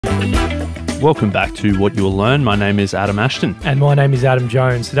Welcome back to What You'll Learn. My name is Adam Ashton. And my name is Adam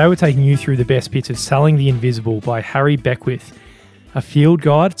Jones. Today we're taking you through the best bits of Selling the Invisible by Harry Beckwith, a field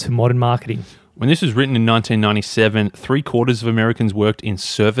guide to modern marketing. When this was written in 1997, 3/4 of Americans worked in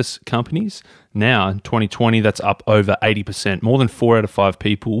service companies. Now, in 2020, that's up over 80%. More than 4 out of 5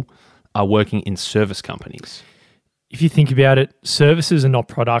 people are working in service companies. If you think about it, services are not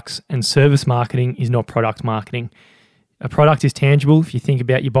products, and service marketing is not product marketing. A product is tangible. If you think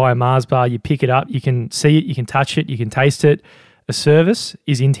about, you buy a Mars bar, you pick it up, you can see it, you can touch it, you can taste it. A service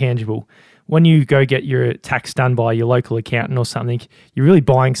is intangible. When you go get your tax done by your local accountant or something, you're really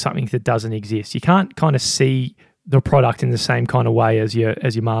buying something that doesn't exist. You can't kind of see the product in the same kind of way as your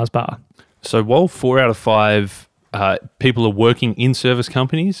Mars bar. So while 4 out of 5 people are working in service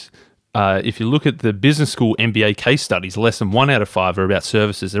companies, if you look at the business school MBA case studies, less than 1 out of 5 are about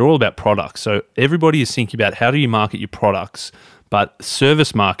services. They're all about products. So everybody is thinking about how do you market your products, but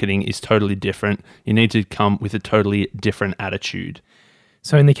service marketing is totally different. You need to come with a totally different attitude.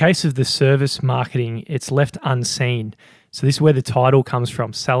 So in the case of the service marketing, it's left unseen. So this is where the title comes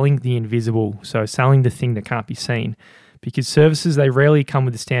from, selling the invisible. So selling the thing that can't be seen. Because services, they rarely come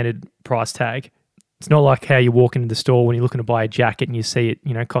with a standard price tag. It's not like how you walk into the store when you're looking to buy a jacket and you see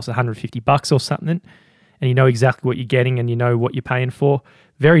it, costs $150 or something, and you know exactly what you're getting and you know what you're paying for.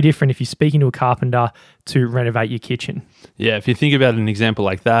 Very different if you're speaking to a carpenter to renovate your kitchen. Yeah, if you think about an example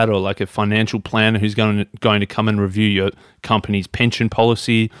like that, or like a financial planner who's going to come and review your company's pension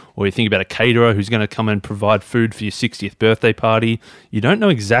policy, or you think about a caterer who's going to come and provide food for your 60th birthday party, you don't know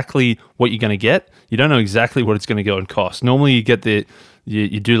exactly what you're going to get. You don't know exactly what it's going to go and cost. Normally you get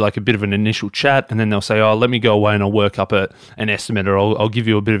you do like a bit of an initial chat, and then they'll say, oh, let me go away and I'll work up an estimate, or I'll give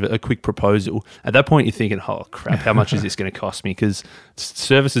you a bit of a quick proposal. At that point, you're thinking, oh, crap, how much is this going to cost me? Because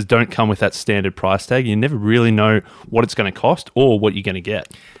services don't come with that standard price tag. You never really know what it's going to cost or what you're going to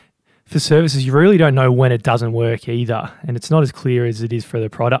get. For services, you really don't know when it doesn't work either, and it's not as clear as it is for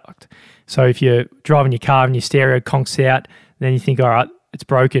the product. So if you're driving your car and your stereo conks out, then you think, all right, it's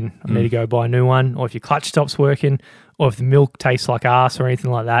broken, I need to go buy a new one. Or if your clutch stops working, or if the milk tastes like arse or anything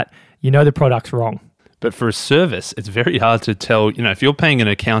like that, you know the product's wrong. But for a service, it's very hard to tell, if you're paying an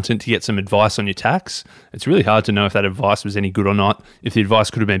accountant to get some advice on your tax, it's really hard to know if that advice was any good or not, if the advice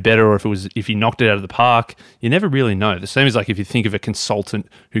could have been better, or if you knocked it out of the park. You never really know. The same as like if you think of a consultant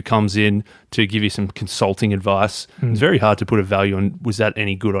who comes in to give you some consulting advice, it's very hard to put a value on, was that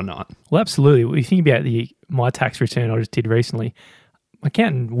any good or not? Well, absolutely. When you think about my tax return I just did recently, my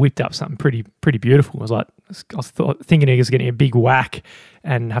accountant whipped up something pretty beautiful. I was thinking he was getting a big whack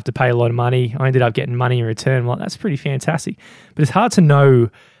and have to pay a lot of money. I ended up getting money in return. I'm like, that's pretty fantastic. But it's hard to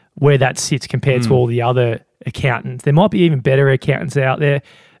know where that sits compared to all the other accountants. There might be even better accountants out there,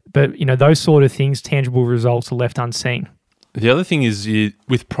 but those sort of things, tangible results, are left unseen. The other thing is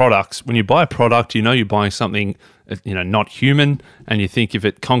with products, when you buy a product, you're buying something not human, and you think if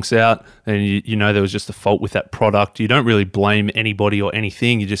it conks out, then you know there was just a fault with that product. You don't really blame anybody or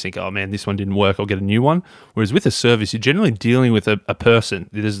anything. You just think, oh man, this one didn't work, I'll get a new one. Whereas with a service, you're generally dealing with a person.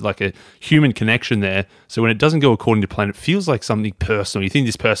 There's like a human connection there. So when it doesn't go according to plan, it feels like something personal. You think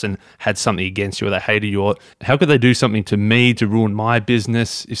this person had something against you, or they hated you, or how could they do something to me to ruin my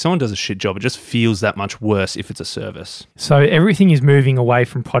business? If someone does a shit job, it just feels that much worse if it's a service. So everything is moving away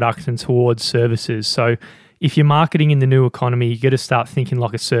from products and towards services. So if you're marketing in the new economy, you got to start thinking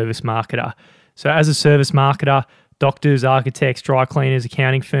like a service marketer. So as a service marketer, doctors, architects, dry cleaners,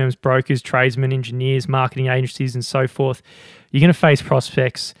 accounting firms, brokers, tradesmen, engineers, marketing agencies, and so forth, you're going to face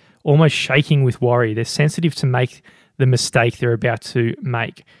prospects almost shaking with worry. They're sensitive to make the mistake they're about to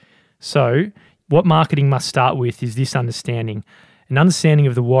make. So what marketing must start with is this understanding. An understanding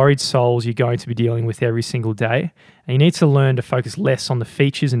of the worried souls you're going to be dealing with every single day. And you need to learn to focus less on the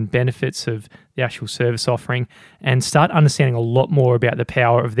features and benefits of the actual service offering and start understanding a lot more about the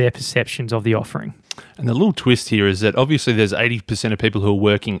power of their perceptions of the offering. And the little twist here is that obviously there's 80% of people who are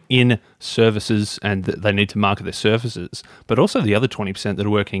working in services and they need to market their services, but also the other 20% that are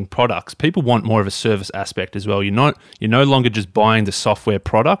working products. People want more of a service aspect as well. You're no longer just buying the software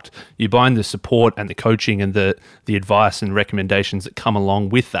product, you're buying the support and the coaching and the advice and recommendations that come along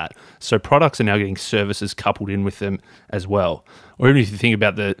with that. So products are now getting services coupled in with them as well. Or even if you think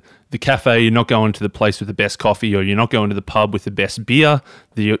about the cafe, you're not going to the place with the best coffee, or you're not going to the pub with the best beer.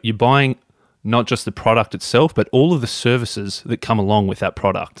 You're buying not just the product itself, but all of the services that come along with that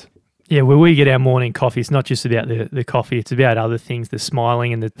product. Yeah, where we get our morning coffee, it's not just about the coffee, it's about other things, the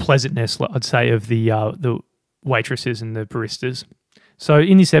smiling and the pleasantness, I'd say, of the waitresses and the baristas. So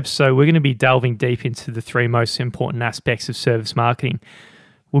in this episode, we're going to be delving deep into the 3 most important aspects of service marketing.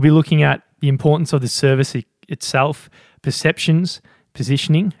 We'll be looking at the importance of the service itself, perceptions,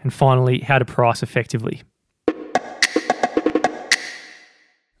 positioning, and finally, how to price effectively.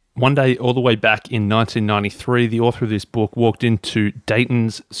 One day, all the way back in 1993, the author of this book walked into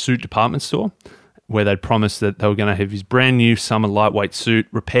Dayton's suit department store, where they'd promised that they were going to have his brand new summer lightweight suit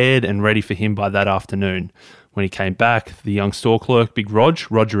repaired and ready for him by that afternoon. When he came back, the young store clerk, Big Roger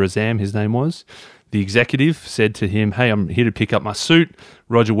Azam, his name was, the executive said to him, "Hey, I'm here to pick up my suit."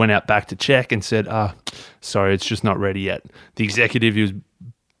 Roger went out back to check and said, "Sorry, it's just not ready yet." The executive, he was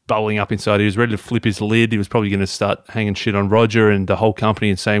bubbling up inside. He was ready to flip his lid. He was probably going to start hanging shit on Roger and the whole company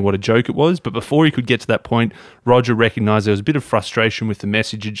and saying what a joke it was. But before he could get to that point, Roger recognized there was a bit of frustration with the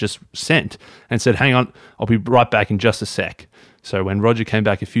message he just sent and said, "Hang on, I'll be right back in just a sec." So when Roger came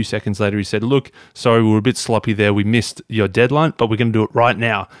back a few seconds later, he said, "Look, sorry, we were a bit sloppy there. We missed your deadline, but we're going to do it right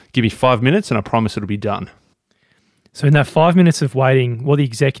now. Give me 5 minutes and I promise it'll be done." So in that 5 minutes of waiting, what the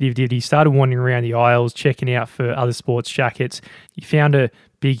executive did, he started wandering around the aisles, checking out for other sports jackets. He found a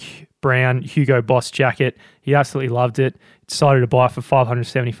big brown Hugo Boss jacket. He absolutely loved it. Decided to buy it for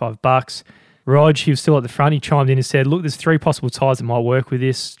 $575. Rog, he was still at the front. He chimed in and said, "Look, there's 3 possible ties that might work with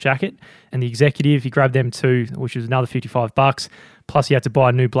this jacket." And the executive, he grabbed them too, which was another $55. Plus he had to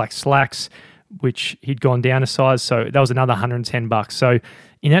buy new black slacks, which he'd gone down a size. So that was another $110. So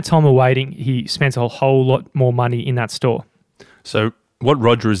in that time of waiting, he spent a whole lot more money in that store. So what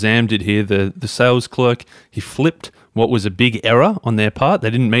Roger Azam did here, the sales clerk, he flipped what was a big error on their part. They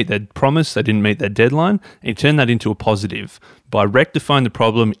didn't meet their promise. They didn't meet their deadline. And he turned that into a positive by rectifying the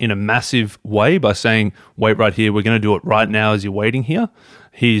problem in a massive way by saying, "Wait right here. We're going to do it right now as you're waiting here."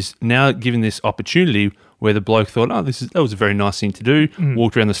 He's now given this opportunity where the bloke thought, that was a very nice thing to do,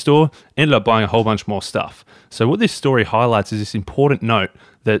 walked around the store, ended up buying a whole bunch more stuff. So what this story highlights is this important note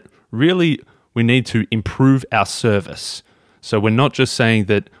that really we need to improve our service. So we're not just saying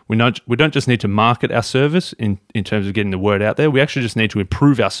that we don't just need to market our service in terms of getting the word out there. We actually just need to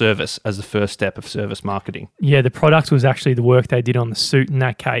improve our service as the first step of service marketing. Yeah, the product was actually the work they did on the suit in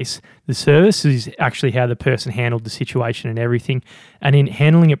that case. The service is actually how the person handled the situation and everything. And in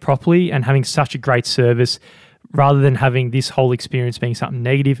handling it properly and having such a great service, rather than having this whole experience being something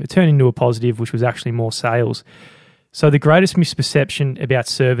negative, it turned into a positive, which was actually more sales. So the greatest misperception about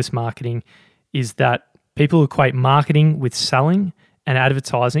service marketing is that people equate marketing with selling and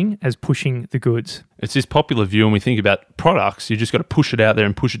advertising as pushing the goods. It's this popular view when we think about products, you just got to push it out there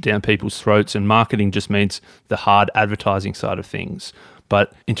and push it down people's throats, and marketing just means the hard advertising side of things.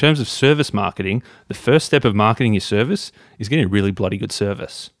 But in terms of service marketing, the first step of marketing your service is getting a really bloody good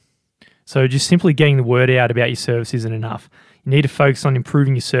service. So just simply getting the word out about your service isn't enough. You need to focus on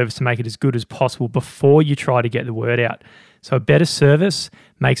improving your service to make it as good as possible before you try to get the word out. So a better service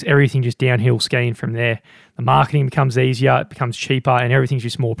makes everything just downhill skiing from there. The marketing becomes easier, it becomes cheaper, and everything's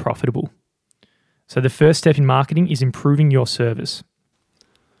just more profitable. So the first step in marketing is improving your service.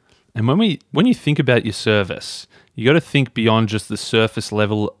 And when you think about your service, you got to think beyond just the surface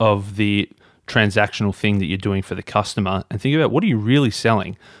level of the transactional thing that you're doing for the customer and think about what are you really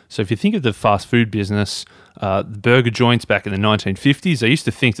selling. So if you think of the fast food business, the burger joints back in the 1950s, they used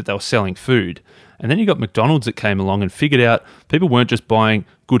to think that they were selling food. And then you got McDonald's that came along and figured out people weren't just buying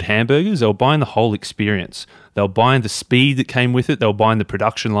good hamburgers, they were buying the whole experience. They were buying the speed that came with it, they were buying the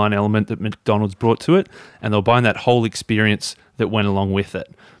production line element that McDonald's brought to it, and they were buying that whole experience that went along with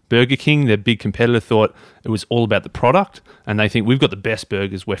it. Burger King, their big competitor, thought it was all about the product, and they think we've got the best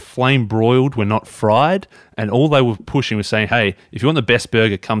burgers. We're flame broiled, we're not fried, and all they were pushing was saying, hey, if you want the best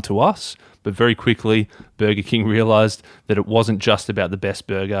burger, come to us. But very quickly, Burger King realized that it wasn't just about the best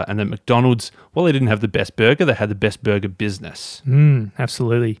burger, and that McDonald's, well, they didn't have the best burger, they had the best burger business.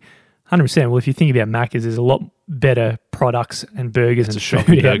 Absolutely. 100%. Well, if you think about Macca's, there's a lot better products and burgers It's and a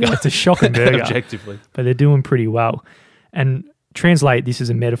shocking burger. It's a shocking burger. Objectively. But they're doing pretty well. And translate this as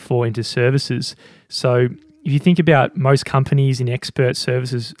a metaphor into services. So if you think about most companies in expert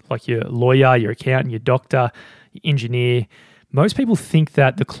services, like your lawyer, your accountant, your doctor, your engineer, most people think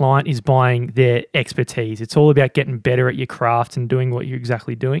that the client is buying their expertise. It's all about getting better at your craft and doing what you're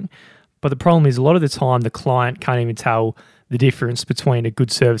exactly doing. But the problem is a lot of the time the client can't even tell the difference between a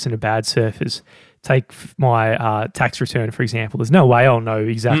good service and a bad service. Take my tax return, for example. There's no way I'll know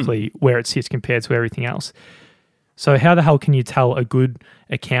exactly where it sits compared to everything else. So how the hell can you tell a good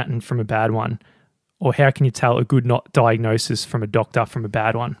accountant from a bad one? Or how can you tell a good diagnosis from a doctor from a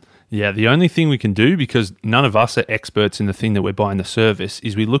bad one? Yeah, the only thing we can do, because none of us are experts in the thing that we're buying the service,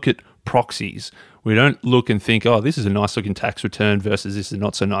 is we look at proxies. We don't look and think, oh, this is a nice looking tax return versus this is a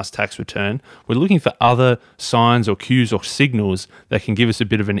not so nice tax return. We're looking for other signs or cues or signals that can give us a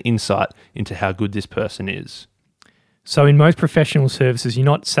bit of an insight into how good this person is. So in most professional services, you're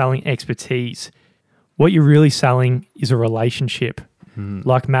not selling expertise. What you're really selling is a relationship.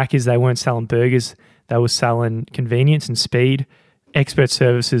 Like Macca's, they weren't selling burgers. They were selling convenience and speed. Expert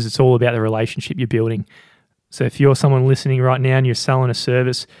services, it's all about the relationship you're building. So if you're someone listening right now and you're selling a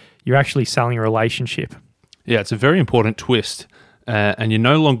service, you're actually selling a relationship. Yeah, it's a very important twist. And you're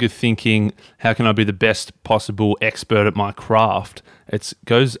no longer thinking, how can I be the best possible expert at my craft? It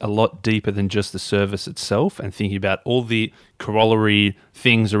goes a lot deeper than just the service itself and thinking about all the corollary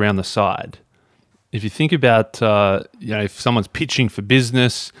things around the side. If you think about, if someone's pitching for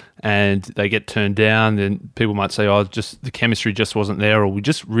business and they get turned down, then people might say, oh, just the chemistry just wasn't there, or we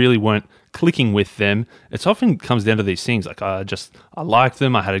just really weren't clicking with them. It often comes down to these things like, I like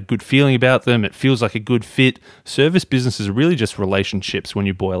them, I had a good feeling about them, it feels like a good fit. Service businesses are really just relationships when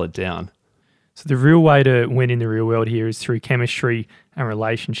you boil it down. So the real way to win in the real world here is through chemistry and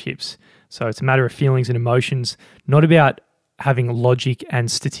relationships. So it's a matter of feelings and emotions, not about having logic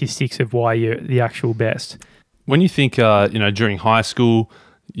and statistics of why you're the actual best. When you think, during high school,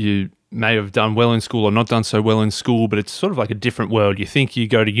 you may have done well in school or not done so well in school, but it's sort of like a different world. You think you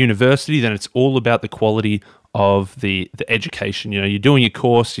go to university, then it's all about the quality of the education. You're doing your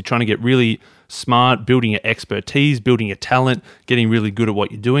course, you're trying to get really smart, building your expertise, building your talent, getting really good at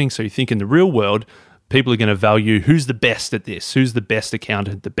what you're doing. So you think in the real world, people are going to value who's the best at this, who's the best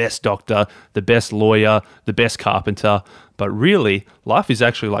accountant, the best doctor, the best lawyer, the best carpenter. But really, life is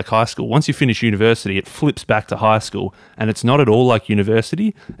actually like high school. Once you finish university, it flips back to high school. And it's not at all like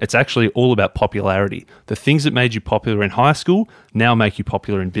university. It's actually all about popularity. The things that made you popular in high school now make you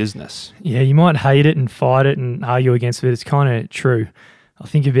popular in business. Yeah, you might hate it and fight it and argue against it. It's kind of true. I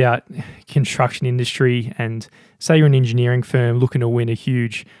think about construction industry and say you're an engineering firm looking to win a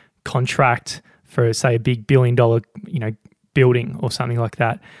huge contract for, say, a big $1 billion, building or something like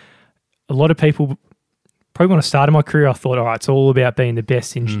that. A lot of people, probably when I started my career, I thought, all right, it's all about being the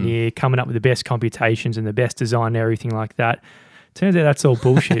best engineer, coming up with the best computations and the best design and everything like that. Turns out that's all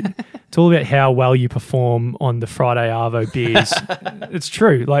bullshit. It's all about how well you perform on the Friday Arvo beers. It's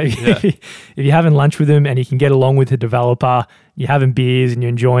true. Like if you're having lunch with them and you can get along with the developer, you're having beers and you're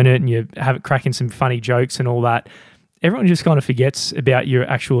enjoying it and you're cracking some funny jokes and all that, everyone just kind of forgets about your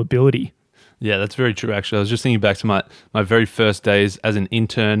actual ability. Yeah, that's very true, actually. I was just thinking back to my very first days as an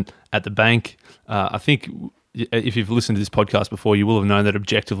intern at the bank. I think if you've listened to this podcast before, you will have known that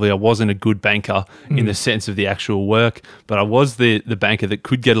objectively I wasn't a good banker in the sense of the actual work, but I was the banker that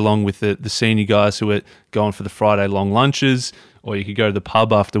could get along with the senior guys who were going for the Friday long lunches, or you could go to the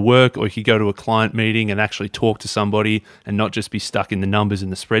pub after work, or you could go to a client meeting and actually talk to somebody and not just be stuck in the numbers in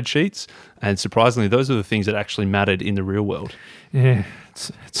the spreadsheets. And surprisingly, those are the things that actually mattered in the real world. Yeah,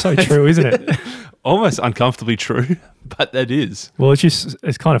 it's so true, isn't it? Almost uncomfortably true, but that is. Well,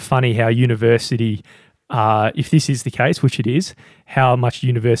 it's kind of funny how university, if this is the case, which it is, how much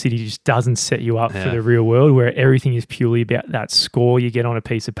university just doesn't set you up for the real world, where everything is purely about that score you get on a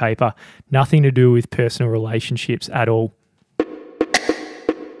piece of paper, nothing to do with personal relationships at all.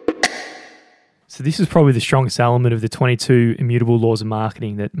 So this is probably the strongest element of the 22 immutable laws of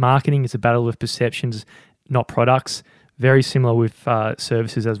marketing, that marketing is a battle of perceptions, not products. Very similar with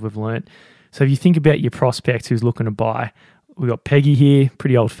services, as we've learnt. So if you think about your prospect who's looking to buy, we've got Peggy here,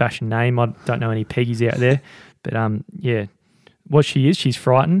 pretty old-fashioned name. I don't know any Peggies out there. But what she is, she's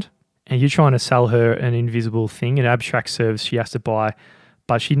frightened, and you're trying to sell her an invisible thing, an abstract service she has to buy,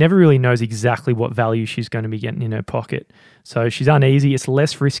 but she never really knows exactly what value she's going to be getting in her pocket. So she's uneasy. It's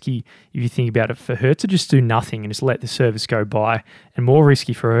less risky, if you think about it, for her to just do nothing and just let the service go by, and more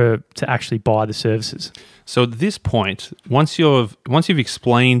risky for her to actually buy the services. So at this point, once you've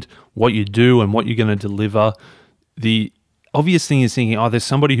explained what you do and what you're going to deliver, the obvious thing is thinking, there's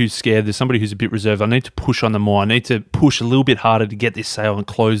somebody who's scared, there's somebody who's a bit reserved, I need to push on them more, I need to push a little bit harder to get this sale and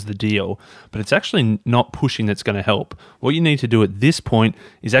close the deal. But it's actually not pushing that's going to help. What you need to do at this point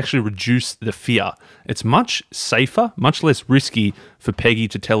is actually reduce the fear. It's much safer, much less risky for Peggy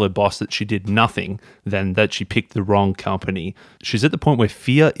to tell her boss that she did nothing than that she picked the wrong company. She's at the point where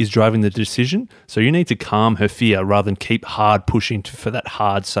fear is driving the decision, so you need to calm her fear rather than keep hard pushing for that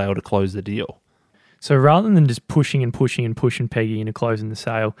hard sale to close the deal. So rather than just pushing Peggy into closing the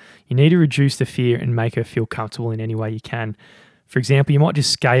sale, you need to reduce the fear and make her feel comfortable in any way you can. For example, you might just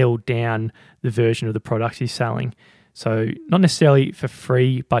scale down the version of the product you're selling. So not necessarily for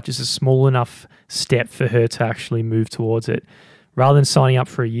free, but just a small enough step for her to actually move towards it. Rather than signing up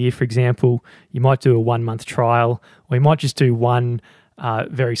for a year, for example, you might do a 1-month trial, or you might just do one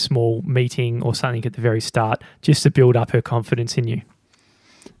very small meeting or something at the very start, just to build up her confidence in you.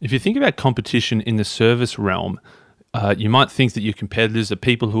 If you think about competition in the service realm, You might think that your competitors are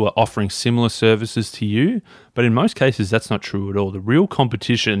people who are offering similar services to you, but in most cases, that's not true at all. The real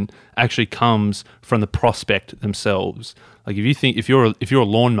competition actually comes from the prospect themselves. Like if you're a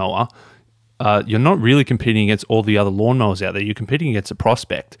lawnmower, you're not really competing against all the other lawnmowers out there. You're competing against a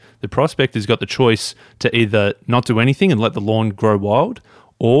prospect. The prospect has got the choice to either not do anything and let the lawn grow wild,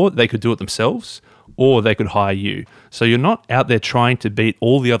 or they could do it themselves, or they could hire you. So you're not out there trying to beat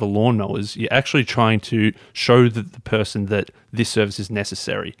all the other lawnmowers. You're actually trying to show the person that this service is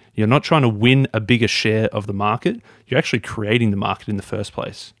necessary. You're not trying to win a bigger share of the market. You're actually creating the market in the first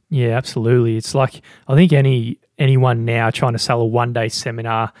place. Yeah, absolutely. It's like, I think anyone now trying to sell a one-day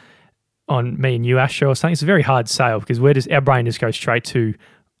seminar on me and you, Asher, or something, it's a very hard sale because our brain just goes straight to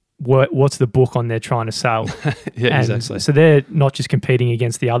what's the book on they're trying to sell. Yeah, exactly. So they're not just competing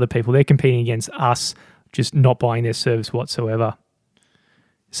against the other people, they're competing against us, just not buying their service whatsoever.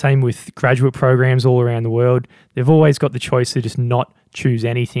 Same with graduate programs all around the world. They've always got the choice to just not choose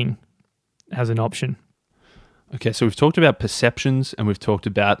anything as an option. Okay, so we've talked about perceptions and we've talked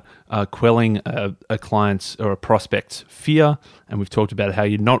about quelling a client's or a prospect's fear, and we've talked about how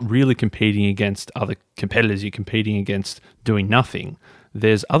you're not really competing against other competitors, you're competing against doing nothing.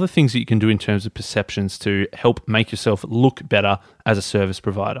 There's other things that you can do in terms of perceptions to help make yourself look better as a service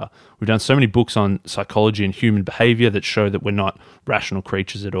provider. We've done so many books on psychology and human behavior that show that we're not rational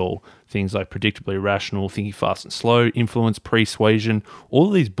creatures at all. Things like Predictably Irrational, Thinking Fast and Slow, Influence, Persuasion. All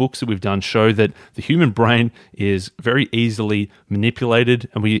of these books that we've done show that the human brain is very easily manipulated,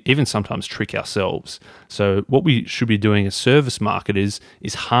 and we even sometimes trick ourselves. So what we should be doing as service marketers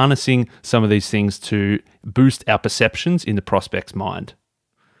is harnessing some of these things to boost our perceptions in the prospect's mind.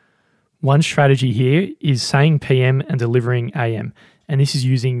 One strategy here is saying PM and delivering AM, and this is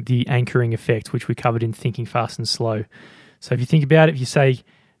using the anchoring effect, which we covered in Thinking Fast and Slow. So if you think about it, if you say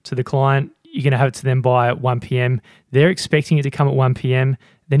to the client, you're going to have it to them by at 1 p.m., they're expecting it to come at 1 p.m.,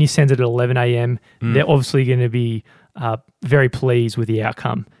 then you send it at 11 a.m., they're obviously going to be very pleased with the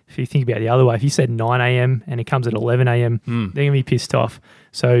outcome. If you think about it the other way, if you said 9 a.m. and it comes at 11 a.m., they're going to be pissed off.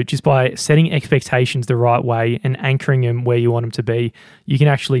 So just by setting expectations the right way and anchoring them where you want them to be, you can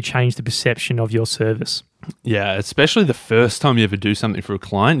actually change the perception of your service. Yeah, especially the first time you ever do something for a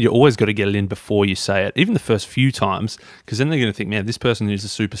client, you always got to get it in before you say it, even the first few times, because then they're going to think, man, this person is a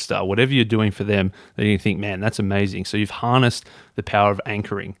superstar. Whatever you're doing for them, they're going to think, man, that's amazing. So you've harnessed the power of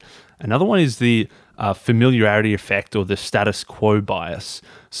anchoring. Another one is the familiarity effect or the status quo bias.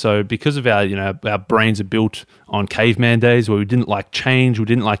 So because of our brains are built on caveman days where we didn't like change, we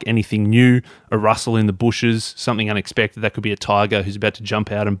didn't like anything new, a rustle in the bushes, something unexpected. That could be a tiger who's about to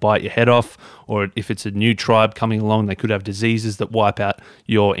jump out and bite your head off, or if it's a new tribe coming along, they could have diseases that wipe out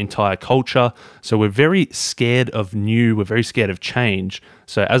your entire culture. So we're very scared of new, we're very scared of change.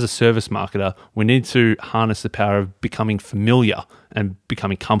 So as a service marketer, we need to harness the power of becoming familiar and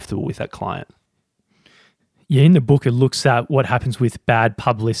becoming comfortable with that client. Yeah, in the book, it looks at what happens with bad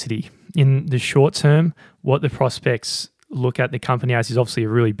publicity. In the short term, what the prospects look at the company as is obviously a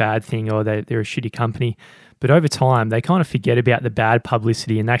really bad thing, or they're a shitty company. But over time, they kind of forget about the bad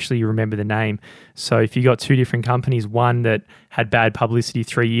publicity and actually remember the name. So if you got two different companies, one that had bad publicity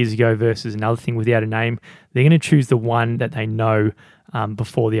 3 years ago versus another thing without a name, they're going to choose the one that they know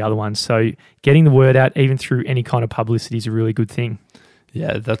before the other one. So getting the word out, even through any kind of publicity, is a really good thing.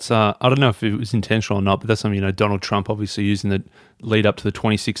 Yeah, that's, I don't know if it was intentional or not, but that's something, Donald Trump obviously used in the lead up to the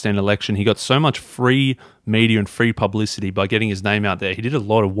 2016 election. He got so much free media and free publicity by getting his name out there. He did a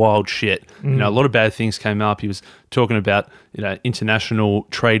lot of wild shit. A lot of bad things came up. He was talking about, international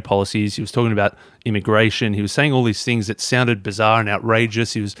trade policies. He was talking about immigration. He was saying all these things that sounded bizarre and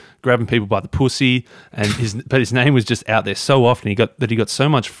outrageous. He was grabbing people by the pussy, but his name was just out there so often. He got so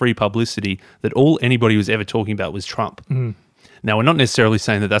much free publicity that all anybody was ever talking about was Trump. Now, we're not necessarily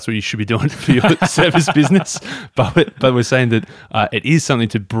saying that that's what you should be doing for your service business, but we're saying that it is something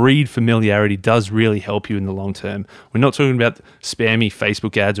to breed familiarity, does really help you in the long term. We're not talking about spammy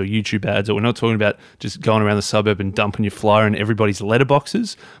Facebook ads or YouTube ads, or we're not talking about just going around the suburb and dumping your flyer in everybody's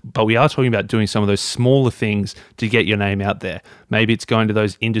letterboxes, but we are talking about doing some of those smaller things to get your name out there. Maybe it's going to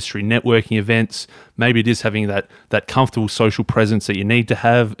those industry networking events. Maybe it is having that comfortable social presence that you need to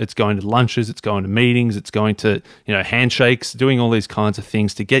have. It's going to lunches, it's going to meetings, it's going to handshakes, doing all these kinds of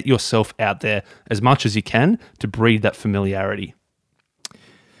things to get yourself out there as much as you can to breed that familiarity.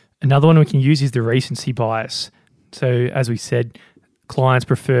 Another one we can use is the recency bias. So as we said, clients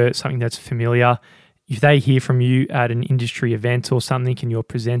prefer something that's familiar. If they hear from you at an industry event or something and you're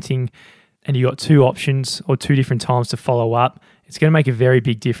presenting and you got two options or two different times to follow up, it's going to make a very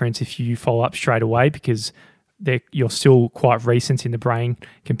big difference if you follow up straight away, because you're still quite recent in the brain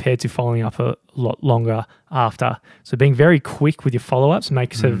compared to following up a lot longer after. So being very quick with your follow-ups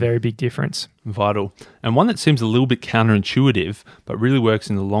makes a very big difference. Vital. And one that seems a little bit counterintuitive, but really works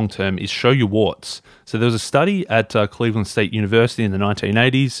in the long term, is show your warts. So there was a study at Cleveland State University in the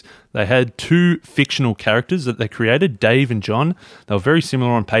 1980s. They had two fictional characters that they created, Dave and John. They were very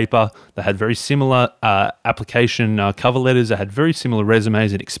similar on paper. They had very similar application cover letters. They had very similar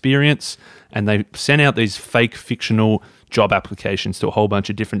resumes and experience. And they sent out these fake fictional job applications to a whole bunch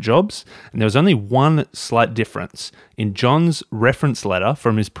of different jobs. And there was only one slight difference. In John's reference letter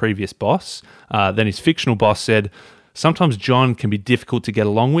from his previous boss, then his fictional boss said, sometimes John can be difficult to get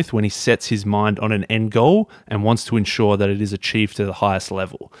along with when he sets his mind on an end goal and wants to ensure that it is achieved to the highest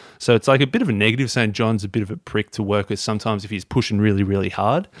level. So it's like a bit of a negative saying John's a bit of a prick to work with sometimes if he's pushing really, really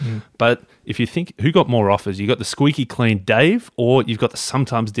hard. But if you think, who got more offers? You got the squeaky clean Dave or you've got the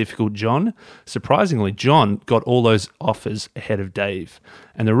sometimes difficult John? Surprisingly, John got all those offers ahead of Dave.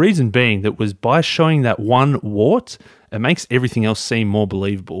 And the reason being that was by showing that one wart, it makes everything else seem more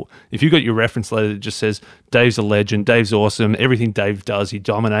believable. If you've got your reference letter that just says, Dave's a legend, Dave's awesome, everything Dave does, he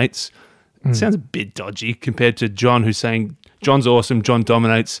dominates, it sounds a bit dodgy compared to John, who's saying, John's awesome, John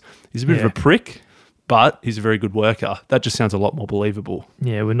dominates. He's a bit of a prick, but he's a very good worker. That just sounds a lot more believable.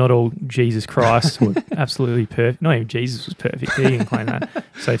 Yeah, we're not all Jesus Christ. We're absolutely perfect. Not even Jesus was perfect. He didn't claim that.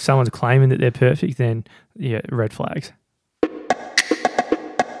 So if someone's claiming that they're perfect, then, red flags.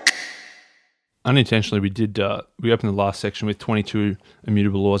 Unintentionally, we opened the last section with 22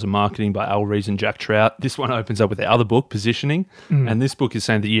 Immutable Laws of Marketing by Al Ries and Jack Trout. This one opens up with the other book, Positioning. And this book is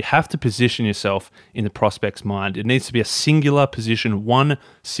saying that you have to position yourself in the prospect's mind. It needs to be a singular position, one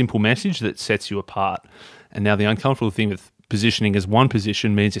simple message that sets you apart. And now the uncomfortable thing with positioning as one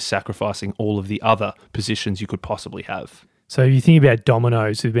position means you're sacrificing all of the other positions you could possibly have. So if you think about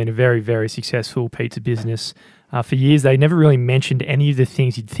Domino's, who've been a very, very successful pizza business, for years, they never really mentioned any of the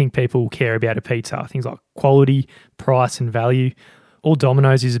things you'd think people care about a pizza, things like quality, price, and value. All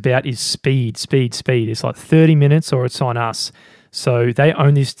Domino's is about is speed, speed, speed. It's like 30 minutes or it's on us. So they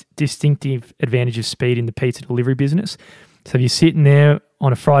own this distinctive advantage of speed in the pizza delivery business. So if you're sitting there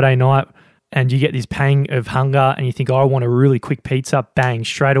on a Friday night and you get this pang of hunger and you think, I want a really quick pizza, bang,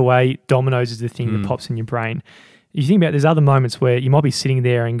 straight away, Domino's is the thing that pops in your brain. You think about there's other moments where you might be sitting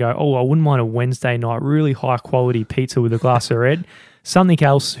there and go, I wouldn't mind a Wednesday night, really high quality pizza with a glass of red. Something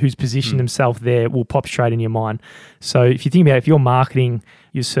else who's positioned themselves there will pop straight in your mind. So if you think about if you're marketing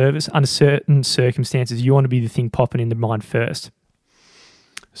your service, under certain circumstances, you want to be the thing popping in the mind first.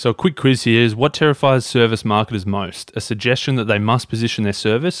 So a quick quiz here is, what terrifies service marketers most? A suggestion that they must position their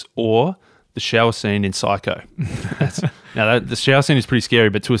service or the shower scene in Psycho? Now, the shower scene is pretty scary,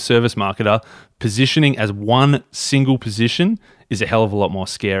 but to a service marketer, positioning as one single position is a hell of a lot more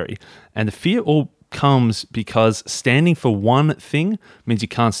scary. And the fear all comes because standing for one thing means you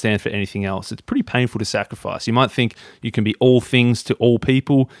can't stand for anything else. It's pretty painful to sacrifice. You might think you can be all things to all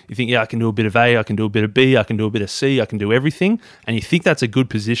people. You think, I can do a bit of A, I can do a bit of B, I can do a bit of C, I can do everything. And you think that's a good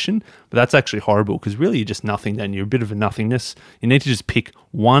position, but that's actually horrible because really you're just nothing then. You're a bit of a nothingness. You need to just pick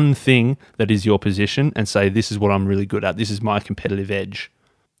one thing that is your position and say, this is what I'm really good at. This is my competitive edge.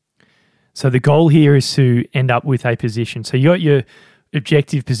 So the goal here is to end up with a position. So you got your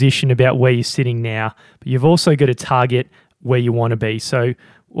objective position about where you're sitting now, but you've also got to target where you want to be. So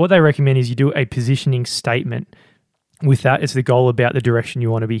what they recommend is you do a positioning statement. With that, it's the goal about the direction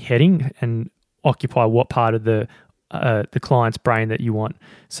you want to be heading and occupy what part of the client's brain that you want.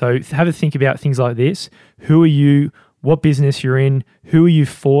 So have a think about things like this. Who are you? What business you're in? Who are you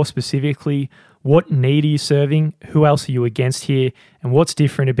for specifically? What need are you serving? Who else are you against here? And what's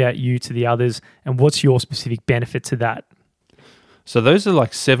different about you to the others? And what's your specific benefit to that? So those are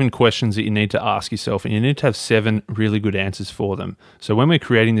like 7 questions that you need to ask yourself, and you need to have 7 really good answers for them. So when we're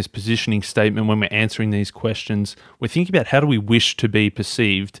creating this positioning statement, when we're answering these questions, we're thinking about how do we wish to be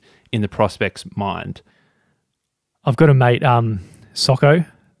perceived in the prospect's mind. I've got a mate, Socko,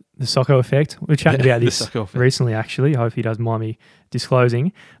 the Socko effect. We were chatting about this recently, actually. I hope he doesn't mind me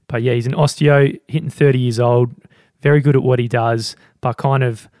disclosing. But yeah, he's an osteo, hitting 30 years old, very good at what he does, but kind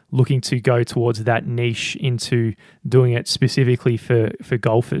of looking to go towards that niche into doing it specifically for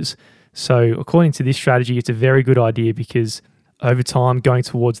golfers. So according to this strategy, it's a very good idea because over time, going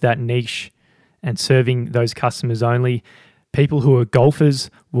towards that niche and serving those customers only, people who are golfers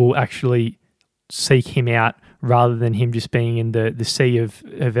will actually seek him out rather than him just being in the sea of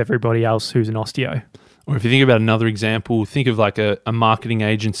everybody else who's an osteo. Or if you think about another example, think of like a marketing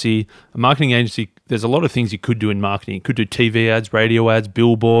agency. A marketing agency, there's a lot of things you could do in marketing. You could do TV ads, radio ads,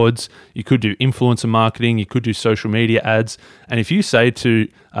 billboards. You could do influencer marketing. You could do social media ads. And if you say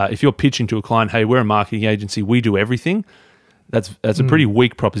if you're pitching to a client, hey, we're a marketing agency, we do everything, that's a pretty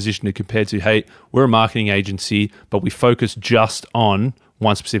weak proposition to compare to, hey, we're a marketing agency, but we focus just on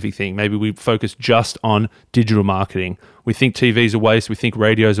one specific thing. Maybe we focus just on digital marketing. We think TV is a waste. We think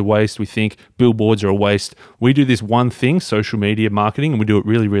radio is a waste. We think billboards are a waste. We do this one thing, social media marketing, and we do it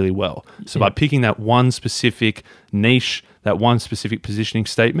really, really well. So by picking that one specific niche, that one specific positioning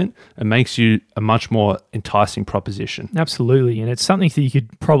statement, it makes you a much more enticing proposition. Absolutely. And it's something that you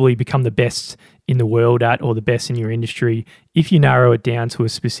could probably become the best in the world at, or the best in your industry, if you narrow it down to a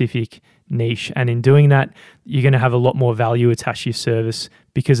specific niche. And in doing that, you're going to have a lot more value attached to your service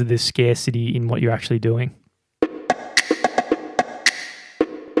because of the scarcity in what you're actually doing.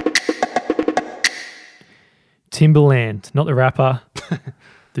 Timberland, not the rapper,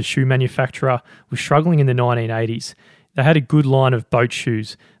 the shoe manufacturer, was struggling in the 1980s. They had a good line of boat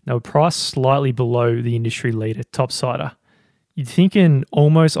shoes. They were priced slightly below the industry leader, Topsider. You'd think an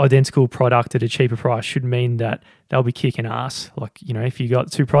almost identical product at a cheaper price should mean that they'll be kicking ass. Like, if you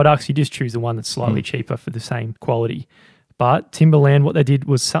got two products, you just choose the one that's slightly cheaper for the same quality. But Timberland, what they did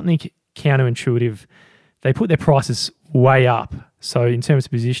was something counterintuitive. They put their prices way up. So in terms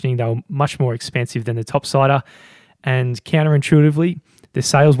of positioning, they were much more expensive than the Topsider. And counterintuitively, their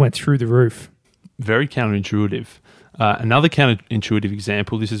sales went through the roof. Very counterintuitive. Another counterintuitive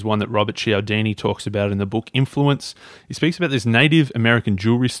example, this is one that Robert Cialdini talks about in the book Influence. He speaks about this Native American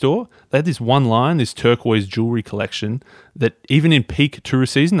jewelry store. They had this one line, this turquoise jewelry collection, that even in peak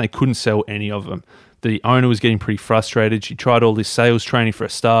tourist season, they couldn't sell any of them. The owner was getting pretty frustrated. She tried all this sales training for her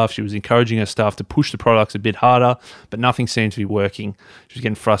staff. She was encouraging her staff to push the products a bit harder, but nothing seemed to be working. She was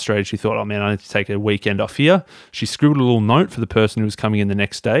getting frustrated. She thought, oh man, I need to take a weekend off here. She scribbled a little note for the person who was coming in the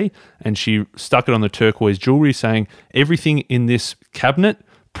next day, and she stuck it on the turquoise jewelry saying, everything in this cabinet,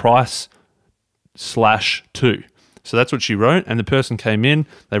 price /2. So that's what she wrote, and the person came in,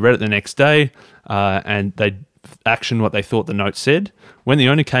 they read it the next day, and they actioned what they thought the note said. When the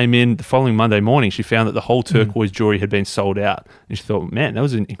owner came in the following Monday morning, she found that the whole turquoise jewelry had been sold out. And she thought, man, that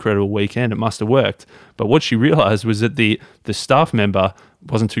was an incredible weekend. It must have worked. But what she realized was that the staff member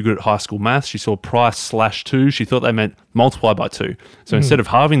wasn't too good at high school maths. She saw price /2. She thought they meant multiply by 2. So instead of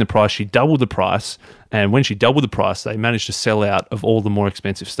halving the price, she doubled the price. And when she doubled the price, they managed to sell out of all the more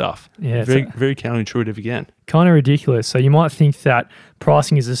expensive stuff. Yeah, very counterintuitive again. Kind of ridiculous. So you might think that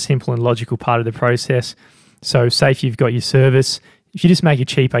pricing is a simple and logical part of the process. So say if you've got your service, if you just make it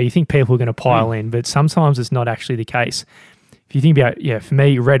cheaper, you think people are going to pile in, but sometimes it's not actually the case. If you think about, for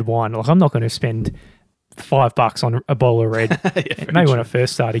me, red wine, like I'm not going to spend $5 on a bowl of red. Maybe when I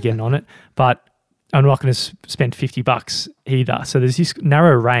first started getting on it, but I'm not going to spend $50 either. So there's this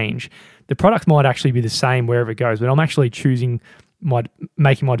narrow range. The product might actually be the same wherever it goes, but I'm actually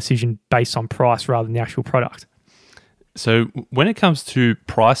making my decision based on price rather than the actual product. So when it comes to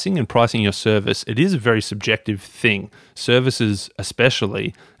pricing and pricing your service, it is a very subjective thing. Services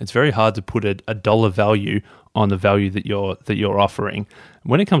especially, it's very hard to put a dollar value on the value that you're offering.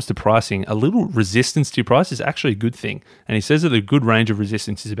 When it comes to pricing, a little resistance to your price is actually a good thing. And he says that a good range of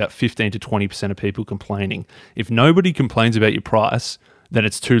resistance is about 15 to 20% of people complaining. If nobody complains about your price, then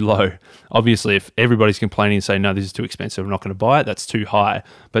it's too low. Obviously, if everybody's complaining and saying, no, this is too expensive, I'm not going to buy it, that's too high.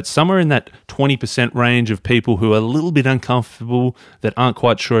 But somewhere in that 20% range of people who are a little bit uncomfortable, that aren't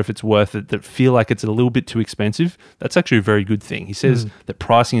quite sure if it's worth it, that feel like it's a little bit too expensive, that's actually a very good thing. He says that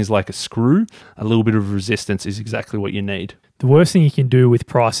pricing is like a screw. A little bit of resistance is exactly what you need. The worst thing you can do with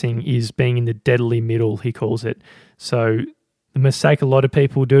pricing is being in the deadly middle, he calls it. So the mistake a lot of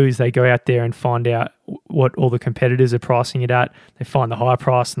people do is they go out there and find out what all the competitors are pricing it at. They find the high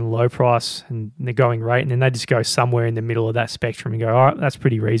price and the low price and the going rate, and then they just go somewhere in the middle of that spectrum and go, all right, that's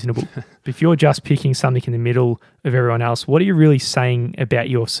pretty reasonable. But if you're just picking something in the middle of everyone else, what are you really saying about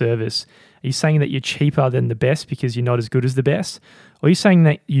your service? Are you saying that you're cheaper than the best because you're not as good as the best? Or are you saying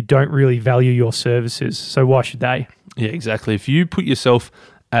that you don't really value your services, so why should they? Yeah, exactly. If you put yourself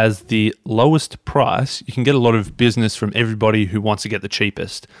as the lowest price, you can get a lot of business from everybody who wants to get the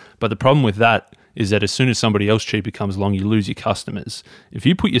cheapest. But the problem with that is that as soon as somebody else cheaper comes along, you lose your customers. If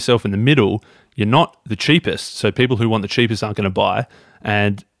you put yourself in the middle, you're not the cheapest. So people who want the cheapest aren't going to buy.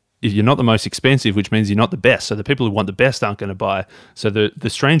 And you're not the most expensive, which means you're not the best. So the people who want the best aren't going to buy. So the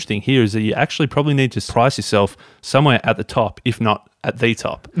strange thing here is that you actually probably need to price yourself somewhere at the top, if not at the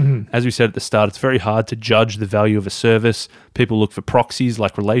top. As we said at the start, it's very hard to judge the value of a service. People look for proxies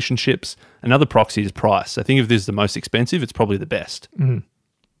like relationships. Another proxy is price. I think if this is the most expensive, it's probably the best.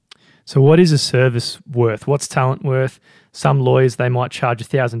 So what is a service worth? What's talent worth? Some lawyers, they might charge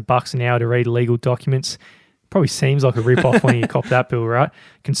 $1,000 an hour to read legal documents. Probably seems like a rip-off when you cop that bill, right?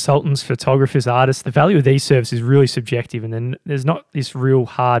 Consultants, photographers, artists, the value of these services is really subjective, and then there's not this real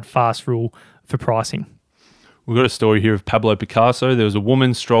hard, fast rule for pricing. We've got a story here of Pablo Picasso. There was a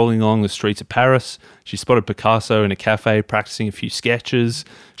woman strolling along the streets of Paris. She spotted Picasso in a cafe practicing a few sketches.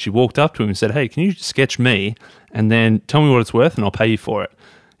 She walked up to him and said, "Hey, can you sketch me? And then tell me what it's worth and I'll pay you for it."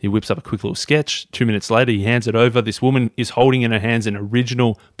 He whips up a quick little sketch. 2 minutes later, he hands it over. This woman is holding in her hands an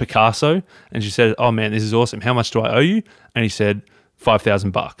original Picasso. And she said, "Oh man, this is awesome. How much do I owe you?" And he said,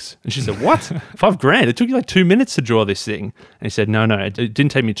 $5,000. And she said, "What? $5,000? It took you like 2 minutes to draw this thing." And he said, No, it didn't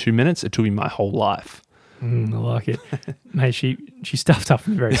take me 2 minutes. It took me my whole life. I like it. Mate, she stuffed up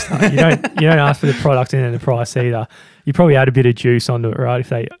from the very start. You don't ask for the product and then the price either. You probably add a bit of juice onto it, right, if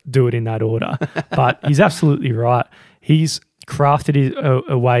they do it in that order. But he's absolutely right. He's crafted it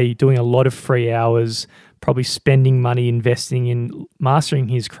a way, doing a lot of free hours, probably spending money, investing in mastering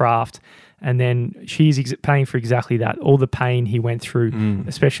his craft. And then she's paying for exactly that. All the pain he went through,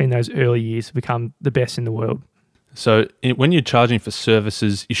 especially in those early years, to become the best in the world. So when you're charging for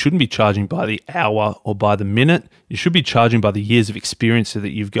services, you shouldn't be charging by the hour or by the minute. You should be charging by the years of experience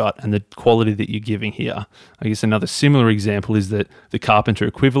that you've got and the quality that you're giving here. I guess another similar example is that the carpenter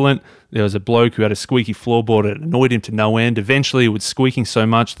equivalent. There was a bloke who had a squeaky floorboard. It annoyed him to no end. Eventually, it was squeaking so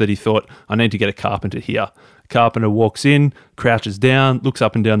much that he thought, "I need to get a carpenter here." Carpenter walks in, crouches down, looks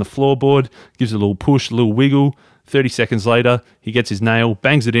up and down the floorboard, gives it a little push, a little wiggle. 30 seconds later, he gets his nail,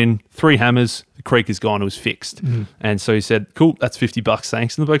 bangs it in, 3 hammers, the creak is gone, it was fixed. And so he said, "Cool, that's $50,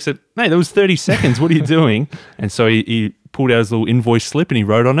 thanks." And the bloke said, "Mate, that was 30 seconds, what are you doing?" And so he pulled out his little invoice slip and he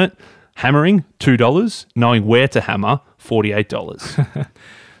wrote on it, "Hammering, $2, knowing where to hammer, $48.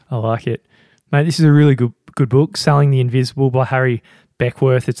 I like it. Mate, this is a really good book, Selling the Invisible by Harry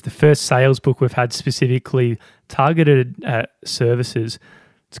Beckworth. It's the first sales book we've had specifically targeted at services.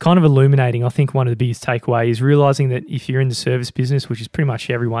 It's kind of illuminating. I think one of the biggest takeaways is realizing that if you're in the service business, which is pretty much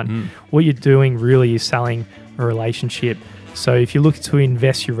everyone, what you're doing really is selling a relationship. So if you're looking to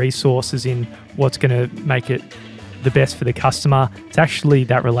invest your resources in what's going to make it the best for the customer, it's actually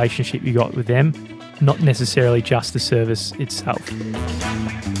that relationship you got with them, not necessarily just the service itself.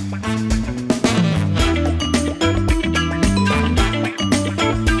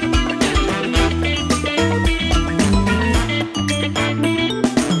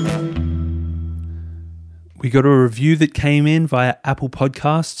 We got a review that came in via Apple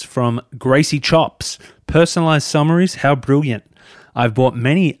Podcasts from Gracie Chops. Personalized summaries, how brilliant. I've bought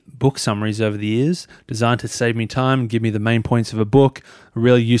many book summaries over the years, designed to save me time and give me the main points of a book, a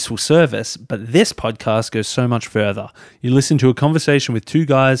really useful service, but this podcast goes so much further. You listen to a conversation with 2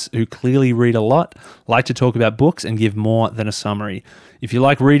 guys who clearly read a lot, like to talk about books, and give more than a summary. If you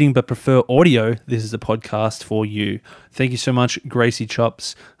like reading but prefer audio, this is a podcast for you. Thank you so much, Gracie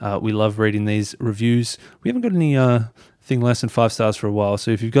Chops. We love reading these reviews. We haven't got any thing less than 5 stars for a while,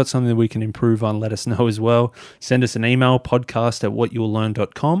 so if you've got something that we can improve on, let us know as well. Send us an email,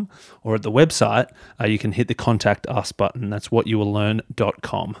 podcast@whatyouwilllearn.com, or at the website, you can hit the contact us button. That's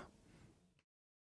whatyouwilllearn.com.